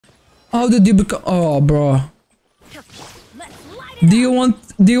How did you become? Oh, bro. Do you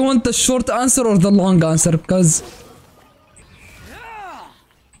want the short answer or the long answer? Because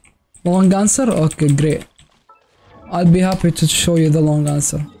long answer. Okay, great. I'll be happy to show you the long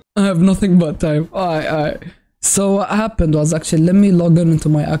answer. I have nothing but time. Alright. So what happened was, actually, let me log into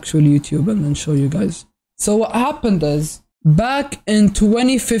my actual YouTube and then show you guys. So what happened is, back in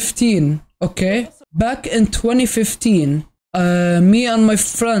 2015, okay? Back in 2015, me and my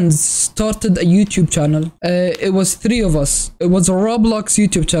friends started a YouTube channel. It was 3 of us. It was a Roblox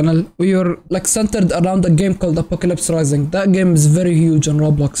YouTube channel. We were like centered around a game called Apocalypse Rising. That game is very huge on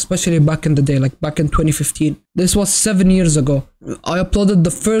Roblox, especially back in the day, like back in 2015. This was 7 years ago. I uploaded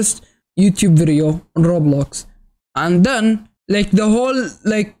the first YouTube video on Roblox, and then like the whole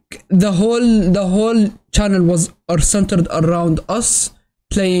channel was centered around us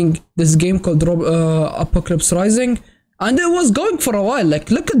playing this game called Apocalypse Rising. And it was going for a while.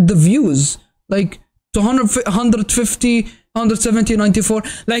 Like, look at the views. Like, 150, 170, 94.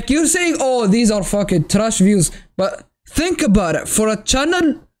 Like, you're saying, oh, these are fucking trash views. But think about it. For a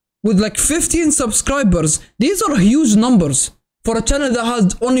channel with like 15 subscribers, these are huge numbers. For a channel that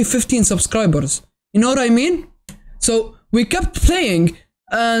has only 15 subscribers. You know what I mean? So, we kept playing.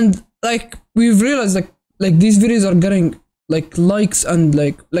 And, like, we've realized, like these videos are getting, like, likes and,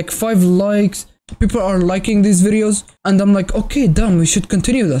 like 5 likes. People are liking these videos, and I'm like, okay, damn, we should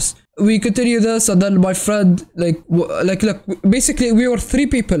continue this. We continue this, and then my friend, look, basically we were 3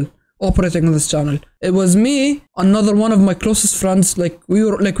 people operating on this channel. It was me, another one of my closest friends. Like we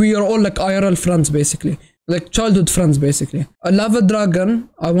were all like IRL friends, basically, like childhood friends, basically. A Lava Dragon,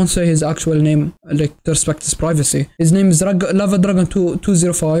 I won't say his actual name, like to respect his privacy. His name is Lava Dragon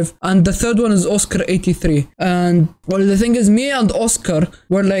 205, and the third one is Oscar 83. And well, the thing is, me and Oscar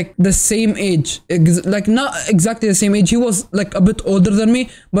were like the same age, like not exactly the same age. He was like a bit older than me,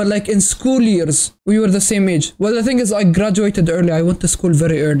 but like in school years we were the same age. Well, the thing is, I graduated early. I went to school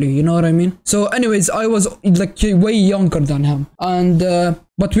very early, you know what I mean? So anyways, I was like way younger than him, and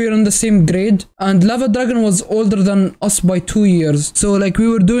but we were in the same grade, and Lava Dragon was older than us by 2 years. So like we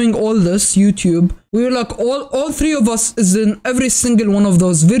were doing all this YouTube. We were like all 3 of us is in every single one of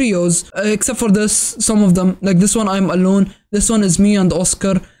those videos, except for some of them. Like this one, I'm alone. This one is me and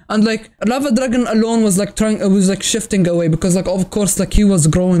Oscar. And like Lava Dragon alone was like shifting away, because like of course like he was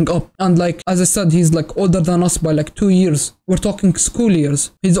growing up, and like as I said, he's like older than us by like 2 years. We're talking school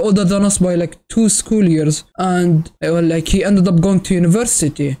years. He's older than us by like 2 school years, and well, like he ended up going to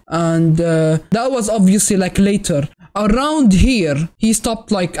university, and that was obviously like later. Around here, he stopped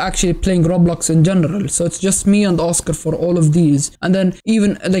like actually playing Roblox in general. So it's just me and Oscar for all of these, and then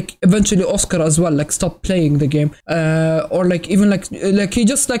even like eventually Oscar as well like stopped playing the game, or like even like he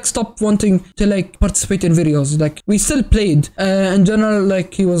just like stopped wanting to like participate in videos. Like we still played in general.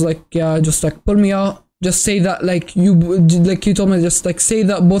 Like he was like, yeah, just like pull me out. Just say that like he told me, just like say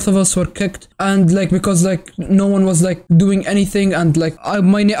that both of us were kicked, and like because like no one was like doing anything, and like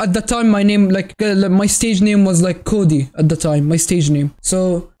at the time my name like my stage name was like Cody at the time, my stage name.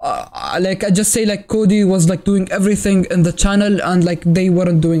 So like I just say like Cody was like doing everything in the channel, and like they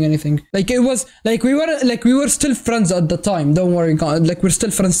weren't doing anything. Like it was like we were still friends at the time. Don't worry, like we're still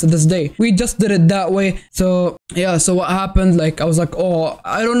friends to this day. We just did it that way. So yeah, so what happened, like I was like, oh,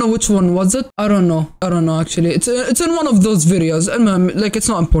 I don't know which one was it. I don't know actually. It's in one of those videos, and like it's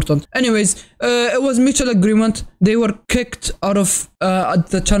not important. Anyways, it was mutual agreement. They were kicked out of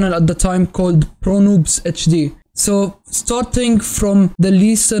the channel at the time called ProNoobz HD. So starting from the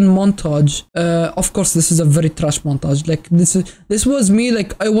lesson montage, of course this is a very trash montage. Like this was me,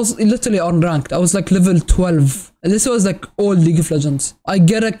 like I was literally unranked. I was like level 12. And this was like all League of Legends. I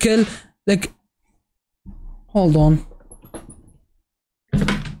get a kill, like hold on.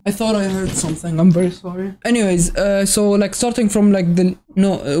 I thought I heard something. I'm very sorry. Anyways, so like starting from like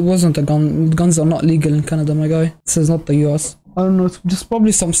no, it wasn't a gun. Guns are not legal in Canada, my guy. This is not the US. I don't know, it's just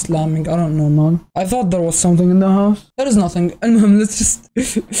probably some slamming. I don't know, man. I thought there was something in the house. There is nothing. And let's just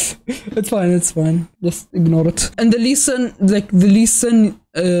it's fine. Just ignore it. And the lesson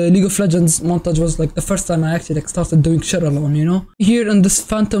League of Legends montage was like the first time I actually like started doing shit alone, you know? Here in this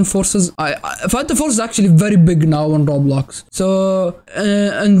Phantom Forces, Phantom Forces is actually very big now on Roblox. So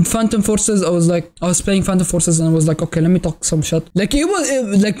and Phantom Forces, I was playing Phantom Forces, and I was like, okay, let me talk some shit. Like it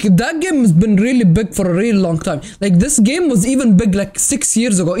was like that game has been really big for a really long time. Like this game was even big like 6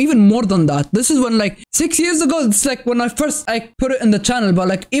 years ago, even more than that. This is when like 6 years ago, it's like when I first put it in the channel, but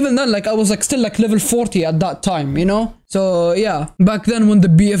like even then, like I was like still like level 40 at that time, you know? So yeah, back then when the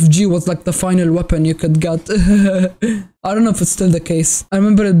BFG was like the final weapon you could get. I don't know if it's still the case. I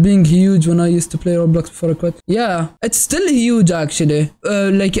remember it being huge when I used to play Roblox before I quit. Yeah, it's still huge actually.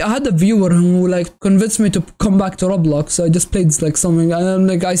 Like I had a viewer who like convinced me to come back to Roblox. So I just played like something, and I'm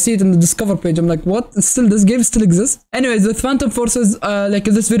like, I see it in the Discover page. I'm like, what? It's still, this game still exists? Anyways, with Phantom Forces, like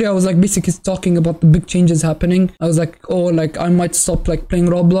in this video, I was like basically talking about the big changes happening. I was like, oh, like I might stop like playing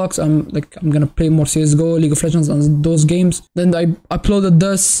Roblox. I'm gonna play more CS:GO, League of Legends, and those games. Then I uploaded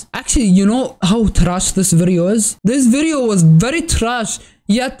this. Actually, you know how trash this video is? This video was very trash,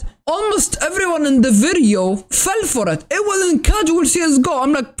 yet almost everyone in the video fell for it. It wasn't casual CSGO.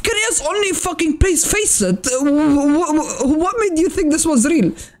 I'm like, can you only fucking please face it? What made you think this was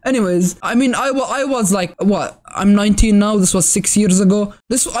real? Anyways, I mean, I was like, what? I'm 19 now. This was 6 years ago.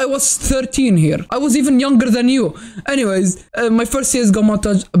 I was 13 here. I was even younger than you. Anyways, my first CSGO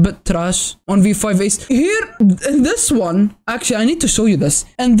montage, a bit trash. 1v5 ace. Here, in this one, actually, I need to show you this.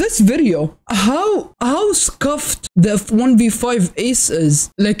 In this video, how scuffed the 1v5 ace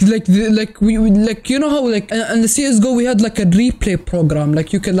is. Like we you know how like in the CSGO we had like a replay program,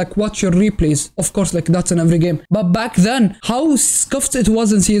 like you can like watch your replays. Of course, like that's in every game. But back then, how scuffed it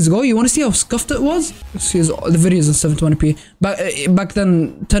was in CSGO. You want to see how scuffed it was? The video is in 720p. Back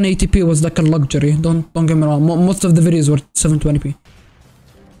then 1080p was like a luxury. Don't get me wrong. Most of the videos were 720p.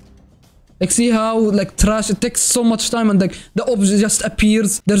 Like see how like trash, it takes so much time and like the object just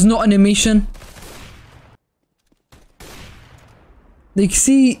appears. There's no animation. Like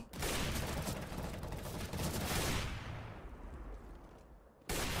see,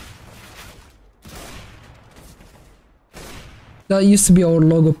 that used to be our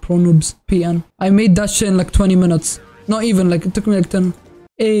logo, ProNoobz PN. I made that shit in like 20 minutes. Not even, like it took me like 10.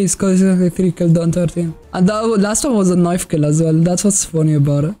 Ace, cause like 3 killed the entire team. And that last one was a knife kill as well. That's what's funny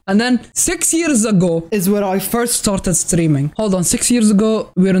about it. And then 6 years ago is where I first started streaming. Hold on, 6 years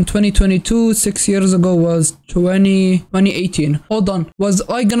ago, we're in 2022. 6 years ago was 2018. Hold on, was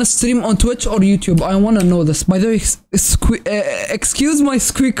I gonna stream on Twitch or YouTube? I wanna know this. By the way, excuse my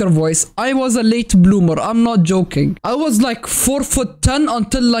squeaker voice. I was a late bloomer. I'm not joking. I was like 4'10"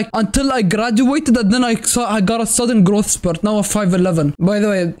 until I graduated, and then I got a sudden growth spurt. Now I'm 5'11". By the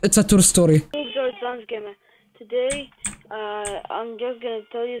way, it's a true story. Gamer. Today, I'm just gonna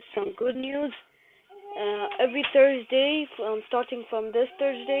tell you some good news. Every Thursday, starting from this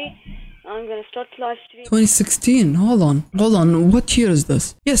Thursday, I'm gonna start live stream. 2016. Hold on. What year is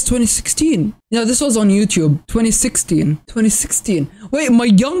this? Yes, 2016. Yeah, this was on YouTube. 2016. Wait, my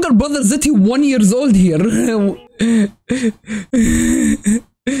younger brother Ziti 1 year old here.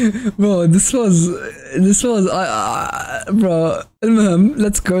 Bro, this was bro.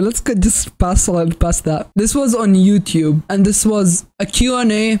 Let's go just pass that. This was on YouTube, and this was a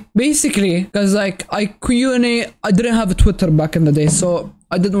Q&A basically, because like I didn't have a Twitter back in the day, so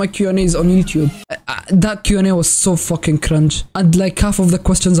I did my Q&As on YouTube. That Q&A was so fucking cringe, and like half of the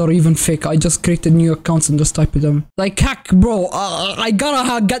questions are even fake. I just created new accounts and just typed them. Like, heck, bro, I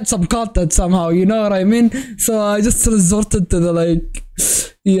gotta get some content somehow, you know what I mean? So I just resorted to the like,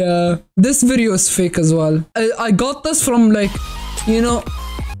 yeah. This video is fake as well. I got this from like, you know,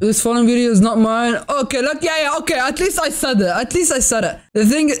 this following video is not mine. Okay, look, yeah, okay, at least I said it. The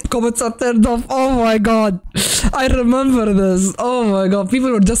thing, comments are turned off. Oh my god, I remember this. Oh my god, people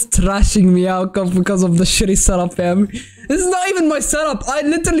were just trashing me out because of the shitty setup, fam. This is not even my setup. I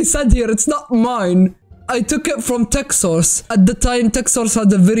literally said here, it's not mine. I took it from TechSource. At the time, TechSource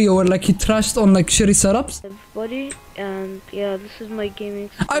had a video where like he trashed on like shitty setups. Everybody, and yeah, this is my gaming.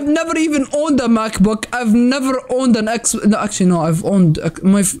 I've never even owned a MacBook. I've never owned an No, actually, no. I've owned I've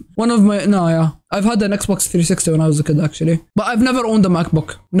had an Xbox 360 when I was a kid, actually. But I've never owned a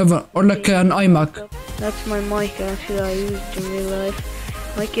MacBook. Never. Or like an iMac. That's my mic, actually. I used in real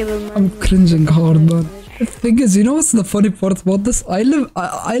life. My cable. I'm cringing hard, man. The thing is, you know what's the funny part about this? I live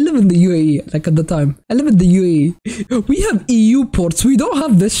in the UAE, like at the time. I live in the UAE. We have EU ports. We don't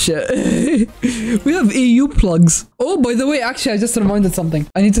have this shit. We have EU plugs. Oh, by the way, actually, I just reminded something.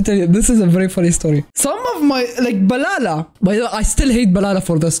 I need to tell you, this is a very funny story. Some of my, like Balala, by the way, I still hate Balala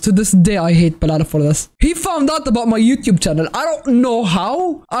for this. To this day, I hate Balala for this. He found out about my YouTube channel. I don't know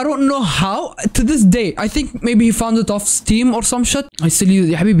how. To this day, I think maybe he found it off Steam or some shit. I still use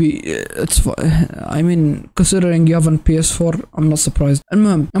it. Habibi, it's fine. I mean, considering you have a PS4, I'm not surprised.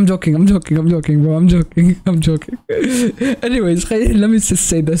 And I'm joking, bro. I'm joking. Anyways, let me just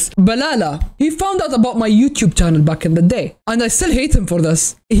say this. Balala, he found out about my YouTube channel back in the day. And I still hate him for this.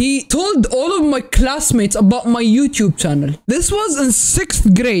 He told all of my classmates about my YouTube channel. This was in 6th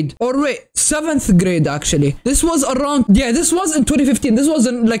grade. Or wait, 7th grade actually. This was around, yeah, this was in 2015. This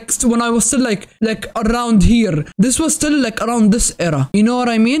wasn't like when I was still like around here. This was still like around this era. You know what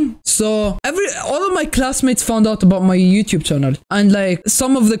I mean? So all of my classmates found out about my YouTube channel. And like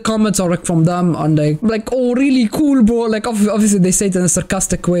some of the comments are like from them and like oh really cool bro. Like obviously they say it in a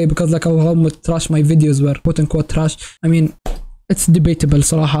sarcastic way because like how much trash my videos were, quote unquote trash. I mean, it's debatable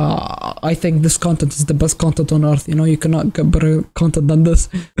صراحة. I think this content is the best content on earth. You know, you cannot get better content than this.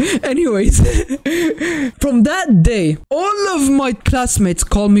 Anyways, from that day, all of my classmates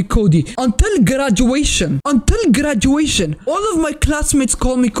call me Cody. Until graduation, all of my classmates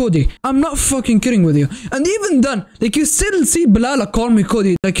call me Cody. I'm not fucking kidding with you. And even then, like you still see Bilala call me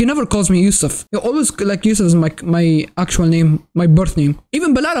Cody. Like he never calls me Yusuf. He always like Yusuf is my actual name, my birth name.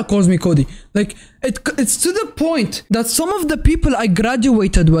 Even Bilala calls me Cody. Like it's to the point that some of the people I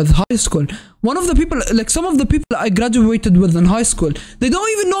graduated with high school, some of the people I graduated with in high school, they don't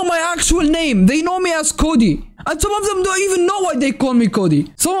even know my actual name. They know me as Cody. And some of them don't even know why they call me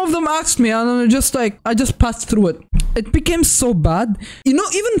Cody. Some of them asked me and I'm just like, I just passed through it. It became so bad. You know,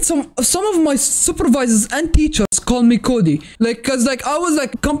 even some of my supervisors and teachers call me Cody. Like, cause like I was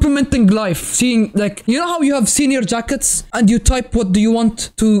like complimenting life. Seeing like, you know how you have senior jackets and you type what do you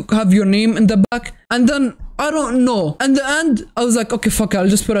want to have your name in the back? And then I don't know. In the end, I was like, okay, fuck it, I'll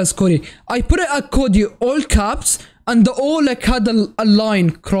just put it as Cody. I put it as Cody, all caps, and the O like had a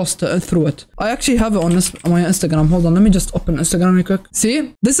line crossed through it. I actually have it on my Instagram. Hold on, let me just open Instagram real quick.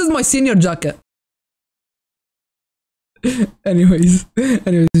 See? This is my senior jacket. anyways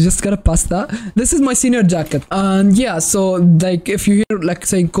just gotta pass that. This is my senior jacket. And yeah, so like if you hear like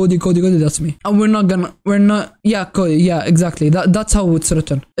saying Cody, that's me. And we're not yeah, Cody, yeah, exactly, that's how it's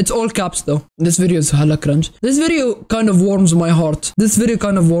written. It's all caps though. This video is hella cringe. This video kind of warms my heart. Wait,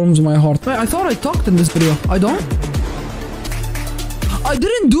 I thought I talked in this video. I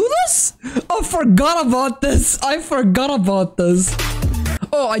didn't do this? I forgot about this.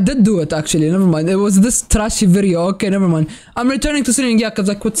 Oh, I did do it actually, never mind. It was this trashy video. Okay, never mind. I'm returning to streaming, yeah, because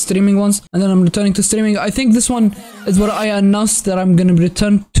I quit streaming once. And then I'm returning to streaming. I think this one is where I announced that I'm gonna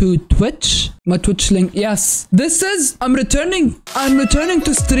return to Twitch. My Twitch link, yes. This is, I'm returning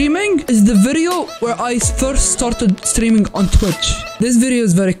to streaming is the video where I first started streaming on Twitch. This video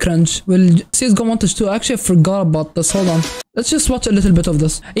is very cringe. Well, CSGO Montage 2, actually I forgot about this, hold on. Let's just watch a little bit of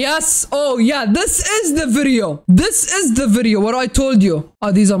this. Yes, oh yeah, this is the video where I told you.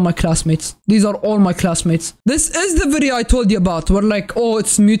 Oh, these are my classmates. These are all my classmates. This is the video I told you about. We're like, oh,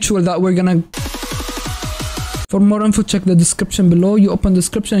 it's mutual that we're gonna... For more info, check the description below. You open the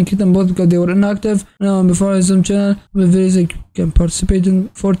description and click them both because they were inactive. Before I zoom channel, with videos they can participate in.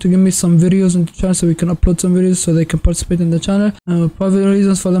 To give me some videos on the channel so we can upload some videos so they can participate in the channel. Private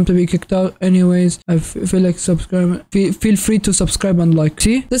reasons for them to be kicked out. Anyways, I feel like subscribe. Feel free to subscribe and like.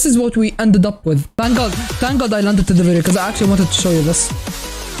 See, this is what we ended up with. Thank God I landed to the video because I actually wanted to show you this.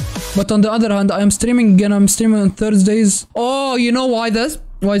 But on the other hand, I am streaming again. I'm streaming on Thursdays. Oh, you know why this?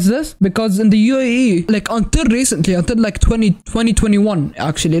 Why is this? Because in the UAE, like until recently, until like 2021,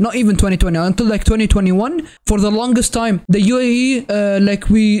 actually, not even 2020, until like 2021, for the longest time, the UAE,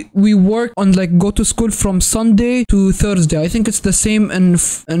 like we work on like go to school from Sunday to Thursday. I think it's the same in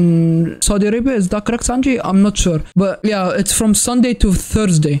Saudi Arabia. Is that correct, Sanji? I'm not sure. But yeah, it's from Sunday to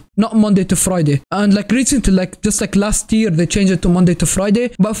Thursday, not Monday to Friday. And like recently, like just like last year, they changed it to Monday to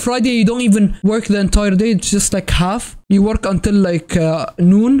Friday. But Friday, you don't even work the entire day. It's just like half. You work until like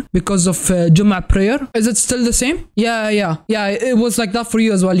noon because of Jum'ah prayer. Is it still the same? Yeah, it was like that for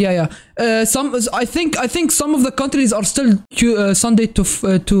you as well. Yeah. I think some of the countries are still Sunday to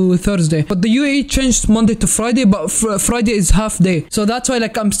Thursday, but the UAE changed Monday to Friday, but Friday is half day. So that's why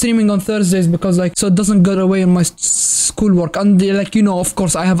like I'm streaming on Thursdays because like so it doesn't get away in my schoolwork. And like you know, of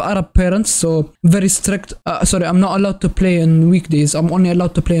course I have Arab parents, so very strict. Sorry, I'm not allowed to play on weekdays. I'm only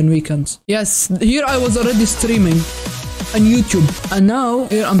allowed to play on weekends. Yes, here I was already streaming on YouTube, and now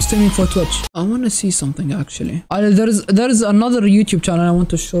here I'm streaming for Twitch. I want to see something actually. There is another YouTube channel I want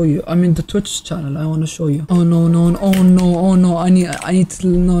to show you. I mean the Twitch channel I want to show you. Oh no, I need to,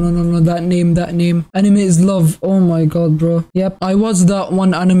 no, that name. Anime is love. Oh my god, bro. Yep, I was that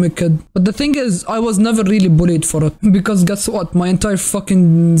one anime kid. But the thing is, I was never really bullied for it because guess what? My entire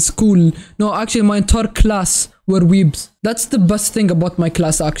fucking school, no, actually my entire class were weebs. That's the best thing about my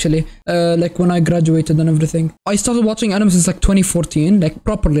class actually. Like when I graduated and everything. I started watching anime since like 2014, like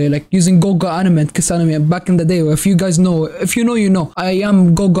properly, like using Gogo Anime and Kiss Anime back in the day. If you guys know, if you know, you know. I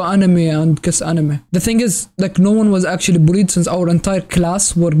am Gogo Anime and Kiss Anime. The thing is, like no one was actually bullied since our entire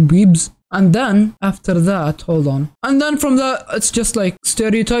class were weebs. And then after that, hold on. And then from that, it's just like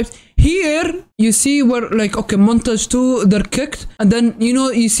stereotypes. Here, you see where like, okay, montage 2, they're kicked. And then, you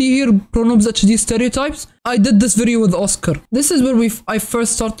know, you see here ProNoobz HD stereotypes. I did this video with Oscar. This is where I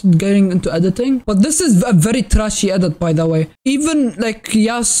first started getting into editing. But this is a very trashy edit, by the way. Even like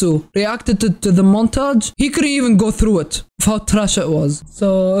Yasu reacted to the montage. He couldn't even go through it of how trash it was.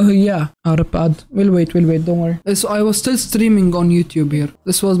 So yeah, rip ad. We'll wait, don't worry. So I was still streaming on YouTube here.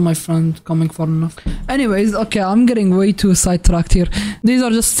 This was my friend coming far enough. Anyways, okay, I'm getting way too sidetracked here. These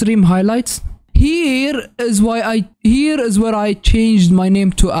are just stream highlights. Here is where I changed my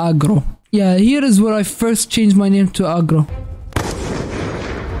name to Aggro. Yeah, here is where I first changed my name to Aggro.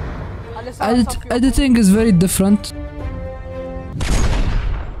 Editing is very different.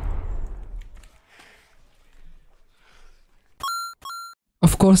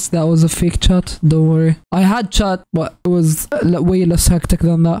 Of course, that was a fake chat, don't worry. I had chat, but it was way less hectic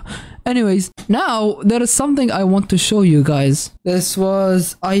than that. Anyways, now there is something I want to show you guys. This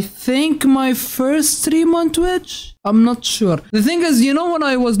was, I think, my first stream on Twitch. I'm not sure. The thing is, you know, when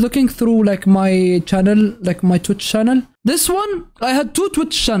I was looking through like my channel, like my Twitch channel, this one, I had 2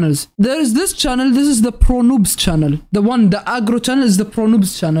 Twitch channels. There is this channel, this is the ProNoobz channel. The Aggro channel is the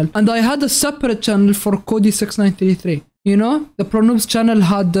ProNoobz channel. And I had a separate channel for Cody6933. You know, the ProNoobz channel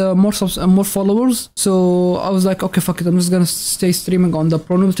had more followers, so I was like, okay, fuck it, I'm just gonna stay streaming on the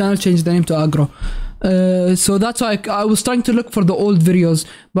ProNoobz channel, change the name to Aggro. So that's why I was trying to look for the old videos,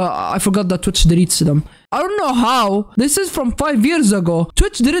 but I forgot that Twitch deletes them. I don't know how. This is from 5 years ago.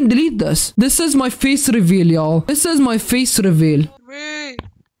 Twitch didn't delete this. This is my face reveal, y'all. This is my face reveal. 3,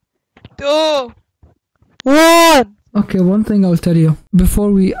 2, 1. Okay, one thing I'll tell you before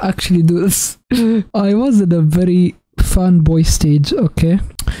we actually do this. I was in a very fanboy stage, okay?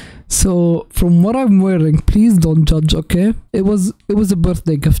 So from what I'm wearing, please don't judge, okay? It was a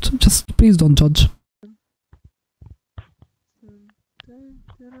birthday gift. Just please don't judge.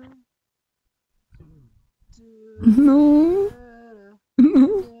 No.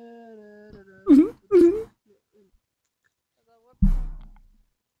 No.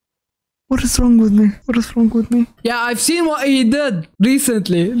 What is wrong with me? What is wrong with me? Yeah, I've seen what he did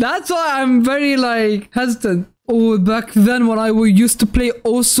recently. That's why I'm very like hesitant. Oh, back then when I used to play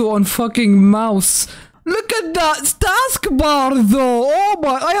Osu on fucking mouse. Look at that taskbar though. Oh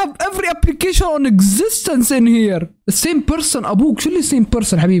my, I have every application on existence in here. The same person, Abouk, actually the same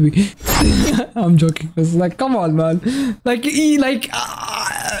person, habibi. I'm joking. It's like, come on, man. Like, you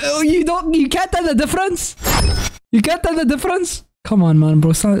can't tell the difference? You can't tell the difference? Come on, man,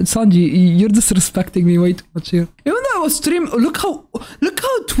 bro. Sanji, you're disrespecting me way too much here. Even though I was streaming, look how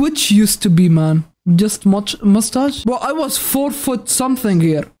Twitch used to be, man. Just mustache. Bro, I was 4 foot something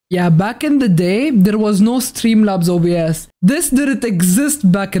here. Yeah, back in the day, there was no Streamlabs OBS. This didn't exist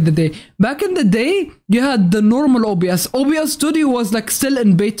back in the day. Back in the day, you had the normal OBS. OBS Studio was like still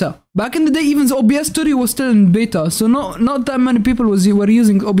in beta. Back in the day, even OBS Studio was still in beta. So not that many people were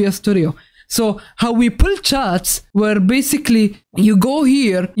using OBS Studio. So how we pull chats where basically you go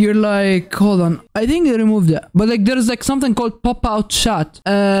here, you're like, hold on, I think they removed it, but like there's like something called pop out chat.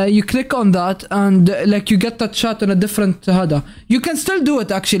 You click on that and like you get that chat in a different header. You can still do it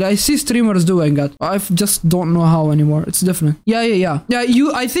actually. I see streamers doing it. I just don't know how anymore. It's different. Yeah.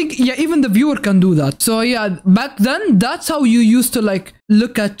 I think even the viewer can do that. So yeah, back then that's how you used to like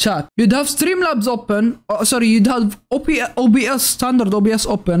look at chat. You'd have Streamlabs open. You'd have OBS, standard OBS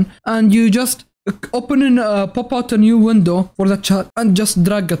open, and you just open and pop out a new window for the chat and just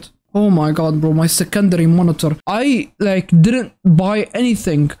drag it. Oh my god, bro, my secondary monitor. I like didn't buy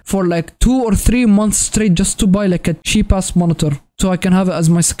anything for like 2 or 3 months straight just to buy like a cheap ass monitor so I can have it as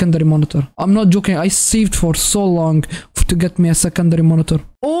my secondary monitor. I'm not joking. I saved for so long to get me a secondary monitor.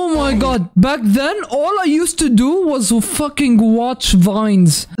 Oh my god, back then all I used to do was fucking watch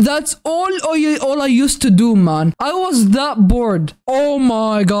vines. That's all I used to do, man. I was that bored. Oh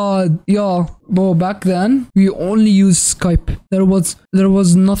my god. Yeah, bro, back then we only used Skype. There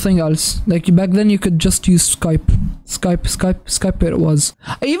was nothing else. Like back then you could just use Skype it was.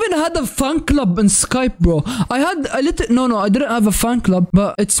 I even had a fan club in Skype, bro. I didn't have a fan club,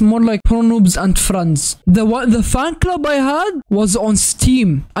 but it's more like ProNoobz and friends. The fan club I had was on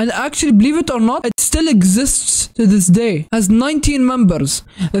Steam, and actually, believe it or not, it still exists to this day. Has 19 members.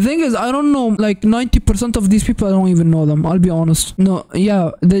 The thing is, I don't know, like 90% of these people I don't even know them, I'll be honest. No,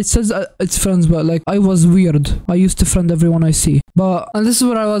 yeah, it says it's friends, but like I was weird. I used to friend everyone I see. And this is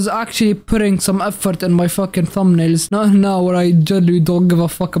where I was actually putting some effort in my fucking thumbnails. Not now where I generally don't give a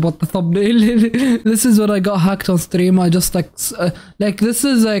fuck about the thumbnail. This is when I got hacked on stream. I just like this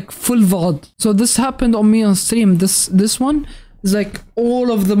is like full VOD. So this happened on me on stream. This one, is like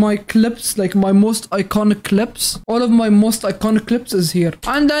all of my clips, like my most iconic clips. All of my most iconic clips is here.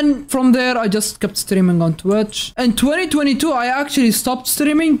 And then from there, I just kept streaming on Twitch. In 2022, I actually stopped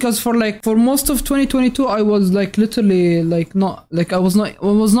streaming because for most of 2022, I was like literally like not like I was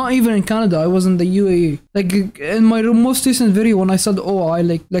not even in Canada. I was in the UAE. Like in my most recent video when I said, oh, I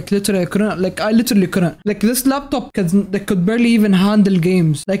like literally I literally couldn't. Like this laptop could barely even handle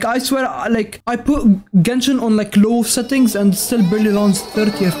games. Like I swear, like I put Genshin on like low settings and still barely runs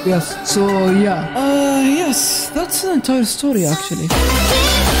 30 FPS. So yeah. Yes, that's the entire story actually.